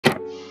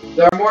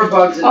There are more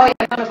bugs in Oh yeah,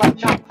 I found a bug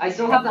jump. I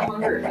still have the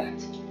hunger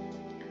effect.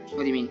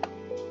 What do you mean?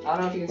 I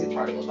don't know if you can see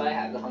particles, but I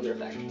have the hunger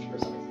effect for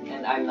some reason.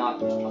 And I'm not.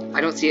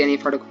 I don't see any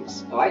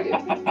particles. Oh, I do.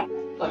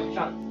 Look,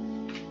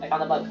 Sean. I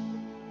found a bug.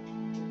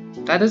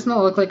 That does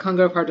not look like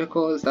hunger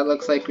particles. That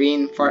looks like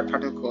green fart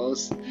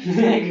particles.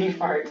 Green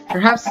fart.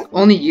 Perhaps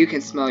only you can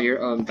smell your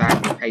own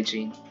bad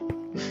hygiene.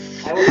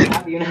 I will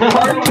have you now.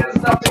 Party has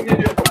nothing to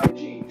do with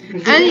hygiene.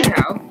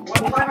 Anyhow.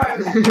 One time I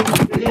was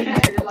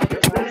like a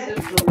massive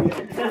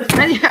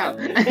Anyhow.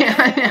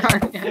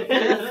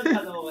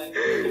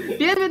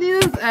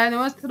 Bienvenidos a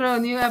nuestro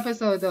new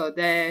episodio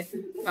de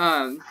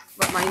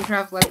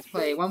Minecraft Let's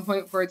Play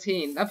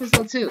 1.14,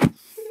 episode 2.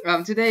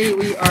 Today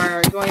we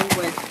are joined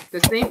with the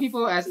same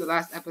people as the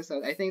last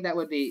episode. I think that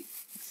would be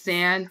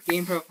Sand,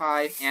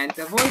 GamePro5, and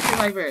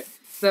TheVoidSurvivor.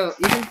 So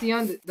you can see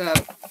on the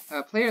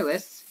player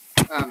list,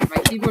 my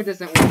keyboard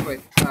doesn't work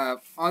with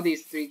all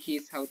these 3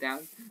 keys held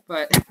down,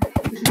 but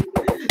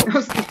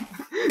those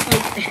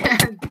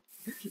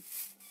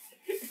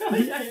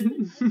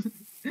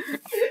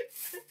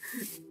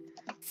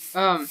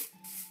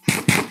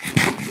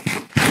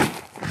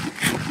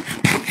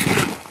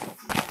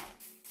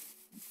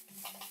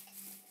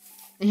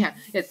yeah,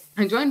 yes,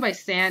 I'm joined by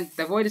Sand,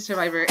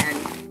 TheVoidSurvivor, and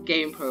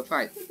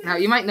GamePro5. Now,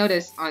 you might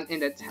notice in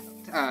the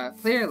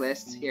player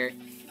list here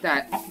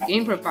that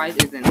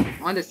GamePro5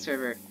 isn't on the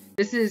server.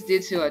 This is due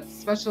to a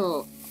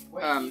special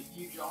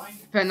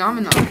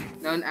phenomenon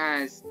known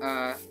as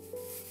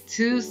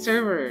 2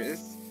 servers.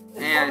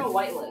 And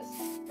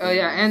oh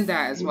yeah, and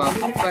that as well.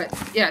 But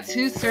yeah,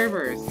 2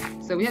 servers.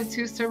 So we have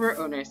 2 server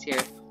owners here.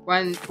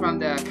 One from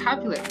the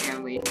Capulets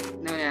family,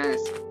 known as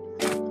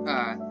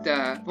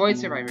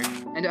TheVoidSurvivor,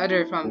 and the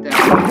other from the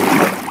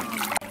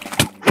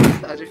what's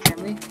the other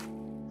family?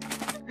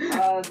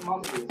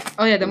 Montegues.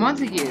 Oh yeah, the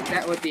Montegues.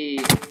 That would be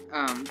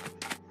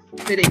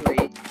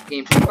fittingly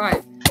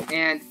GamePro5.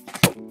 And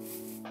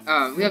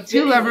we have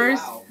 2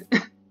 levers. Wow.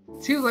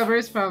 2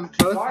 levers from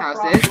both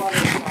houses.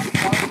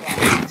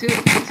 2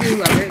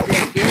 levers.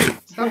 Yeah,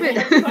 stop it!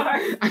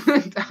 I'm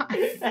gonna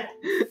die.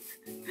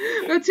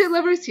 We have 2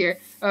 levers here.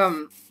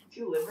 2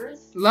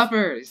 livers?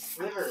 Lovers.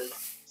 Livers.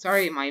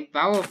 Sorry, my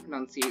vowel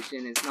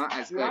pronunciation is not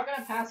as good. You're not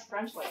gonna pass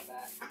French like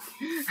that.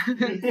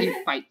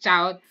 You fight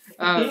child.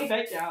 You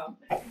fight child.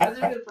 That's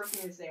a good first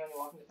thing to say when you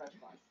walk into French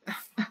class.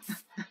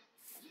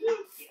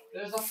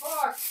 There's a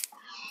fox!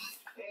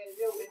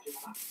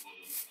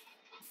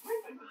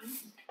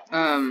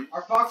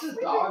 Are foxes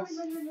dogs?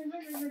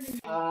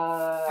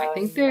 I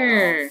think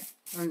they're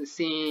on the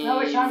same No,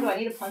 wait, Sean, I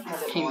need to punch him a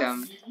bit kingdom.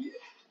 more.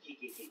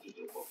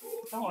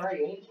 Don't worry,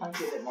 you need to punch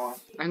you a bit more.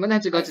 I'm gonna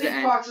have to go I to the think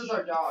end. foxes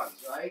are dogs,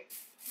 right?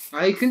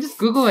 Oh, you can just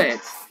Google it.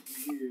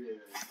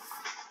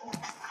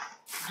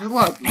 There's a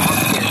lot of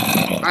mobs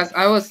here. As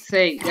I was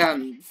saying,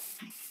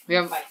 we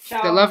have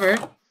the lover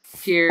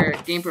here,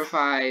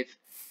 GamePro5,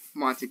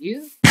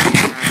 Montague.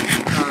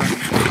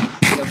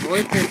 The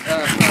voice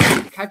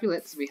from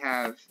Capulets, we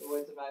have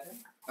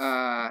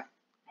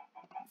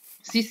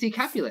CC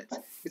Capulets.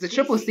 It's a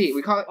triple C.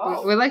 We call it,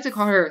 we like to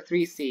call her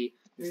 3C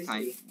this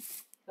time.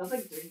 Sounds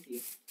like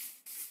 3C.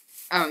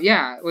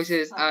 Yeah, which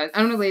is an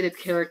unrelated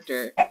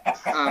character.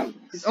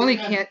 It's only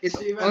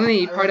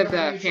part of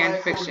the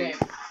fan fiction.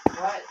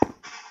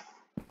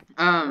 What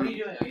are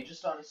you doing? Are you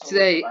just on a solo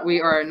Today survival?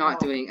 we are not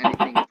doing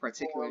anything in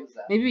particular.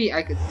 Maybe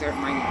I could start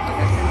mining, but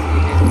that's since we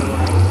did.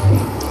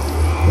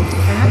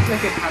 Perhaps I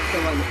could have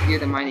someone do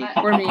the mining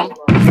for me.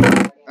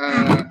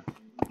 I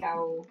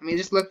mean,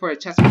 just look for a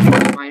chest for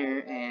the miner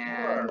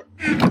and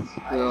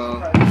we'll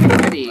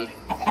be ready.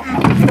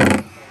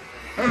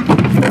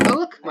 Oh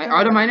look, my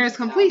auto miner is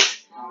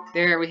complete.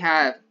 There we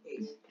have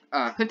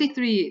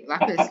 53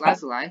 lapis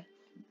lazuli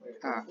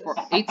for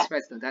 8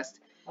 redstone dust,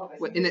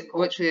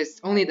 which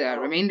is only the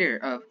remainder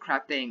of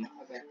crafting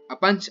a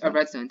bunch of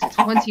redstone to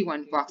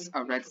 21 blocks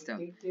of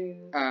redstone. We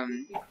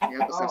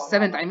also have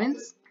 7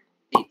 diamonds,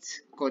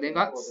 8 gold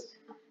ingots,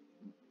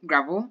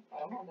 gravel,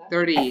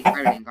 30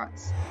 iron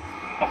ingots,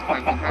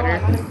 5 gunpowder,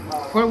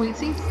 4 wheat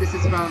seeds. This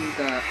is from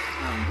the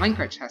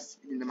minecart chest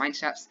in the mine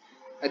shafts,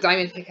 a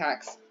diamond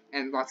pickaxe,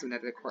 and lots of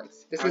nether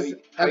quartz. This is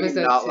Are you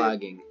episode not 2.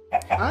 lagging?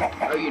 Huh?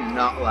 Are you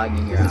not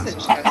lagging your This ass is a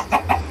off?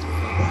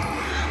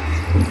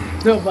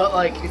 chest. No, but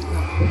like, It's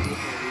not.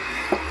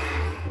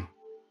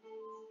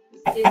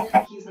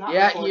 He's not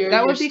yeah, recording.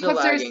 That would you're be still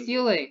considered lagging.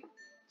 stealing.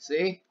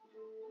 See?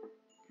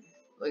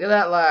 Look at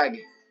that lag.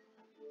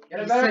 Get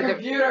a You better said that-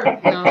 computer!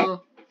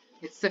 No,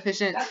 it's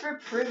sufficient. That's for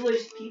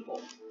privileged people.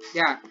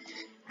 Yeah.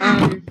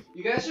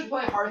 You guys should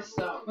play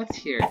Hearthstone. What's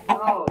here?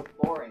 Oh, it's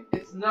boring.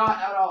 It's not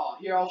at all.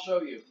 Here, I'll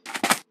show you.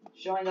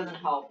 Showing doesn't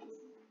help.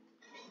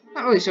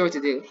 Not really sure what to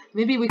do.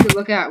 Maybe we could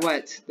look at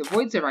what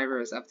TheVoidSurvivor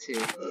is up to.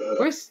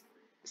 Where's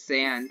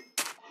Sand?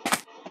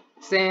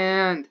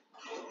 Sand!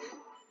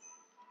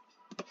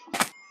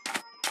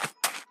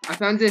 I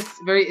found this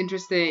very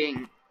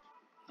interesting.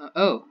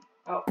 Oh,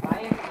 Oh, I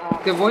am.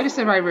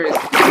 TheVoidSurvivor is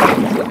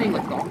swimming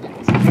with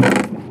dolphins.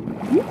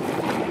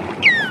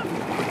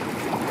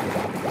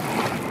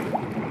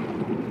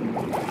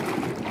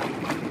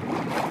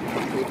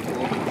 Pretty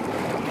cool.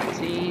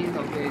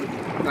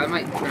 because I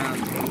might drown,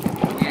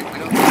 and I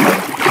don't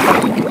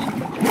think you can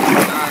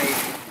die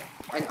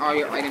and all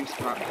your items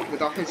drop. The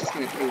dolphin's just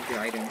gonna prove your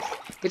items,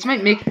 which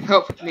might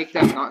help make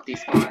them not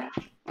despawn.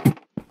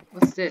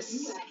 What's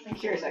this? I'm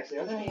curious, actually.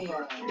 Are there any?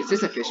 Is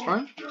this a fish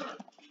farm?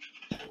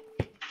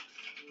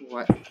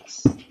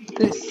 What's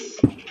this?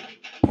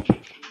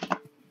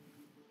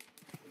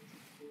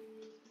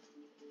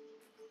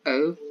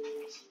 Oh.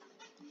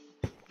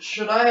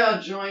 Should I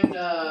join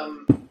Jonah?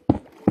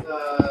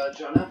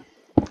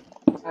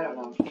 I don't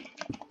know.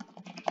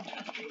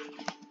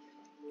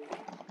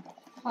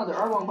 Oh, there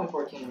are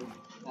 1.14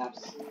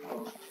 maps.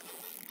 Oh.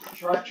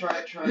 Try,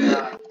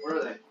 where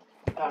are they?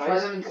 Try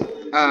them in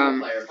single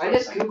player. I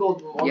just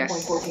googled 1.14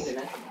 Yes.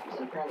 dimensions,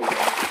 and apparently.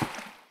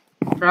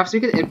 Perhaps we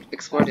could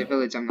explore the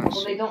village, I'm not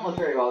Well, sure. they don't look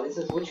very well. This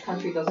is which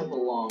country doesn't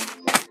belong.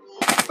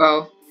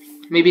 Well,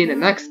 maybe in the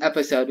next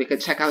episode we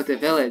could check out the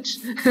village.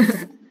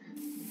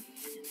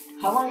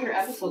 How long are your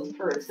episodes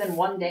per? It's been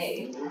 1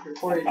 day. We've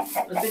recorded. It's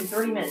been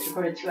 30 minutes.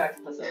 Recorded 2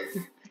 episodes.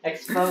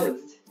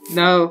 Exposed.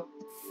 No.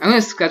 I'm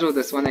gonna schedule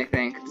this one, I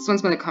think. This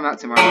one's gonna come out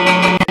tomorrow.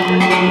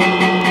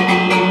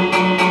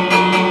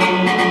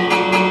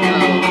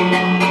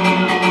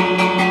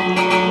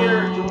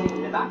 You're doing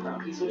in the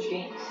background. You switch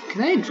games.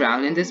 Can I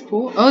drown in this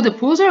pool? Oh, the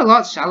pools are a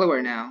lot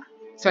shallower now.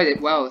 Sorry,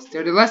 the wells.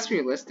 They're less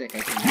realistic,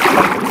 I think.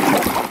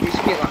 They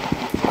should be a lot.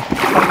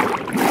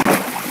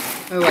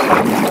 Oh,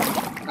 whatever.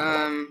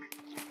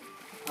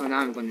 Oh, now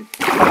I'm going to.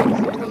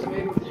 It was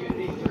made with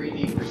Unity 3D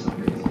for some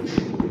reason.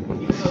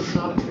 Even though it's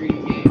not a 3D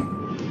game.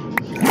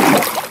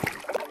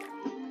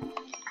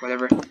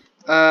 Whatever.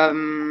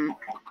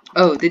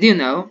 Oh, did you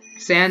know,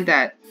 Sand,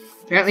 that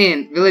apparently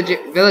in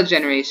village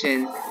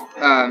generation,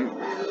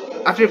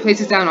 after it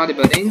places down all the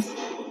buildings,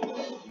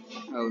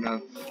 oh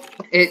no,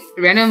 it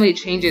randomly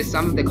changes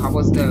some of the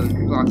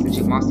cobblestone blocks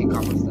into mossy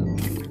cobblestone.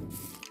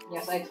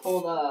 Yes, I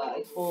told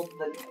the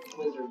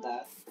wizard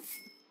that.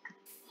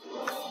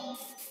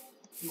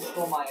 He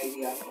stole my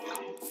idea.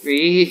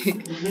 Really?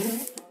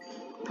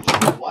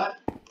 What?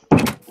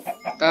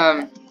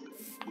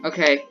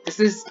 Okay, this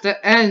is the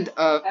end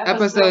of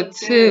episode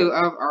 2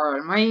 of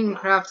our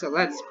Minecraft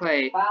Let's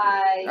Play.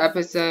 Bye.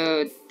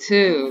 Episode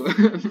 2 of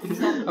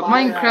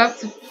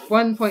Minecraft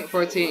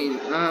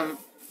 1.14.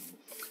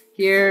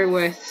 Here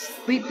with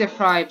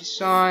sleep-deprived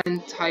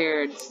Sean,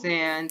 tired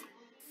Sand,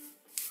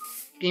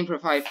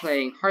 game-deprived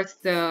playing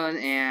Hearthstone,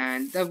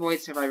 and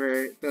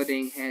TheVoidSurvivor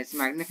building his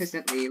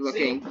magnificently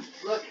looking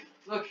Look,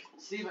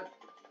 Steven.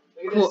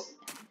 Look at cool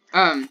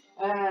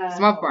this.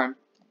 small farm.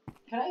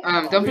 Can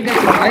I? Don't forget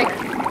to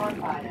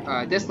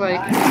like,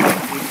 dislike,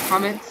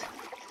 comment,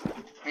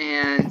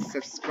 and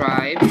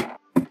subscribe.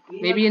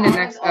 Maybe in the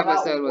next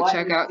episode we'll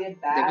check out the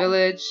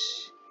village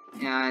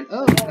and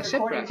a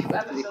shipwreck.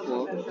 That's pretty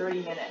cool. In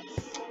 30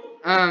 minutes.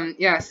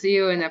 Yeah, see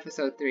you in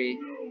episode 3.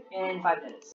 In 5 minutes.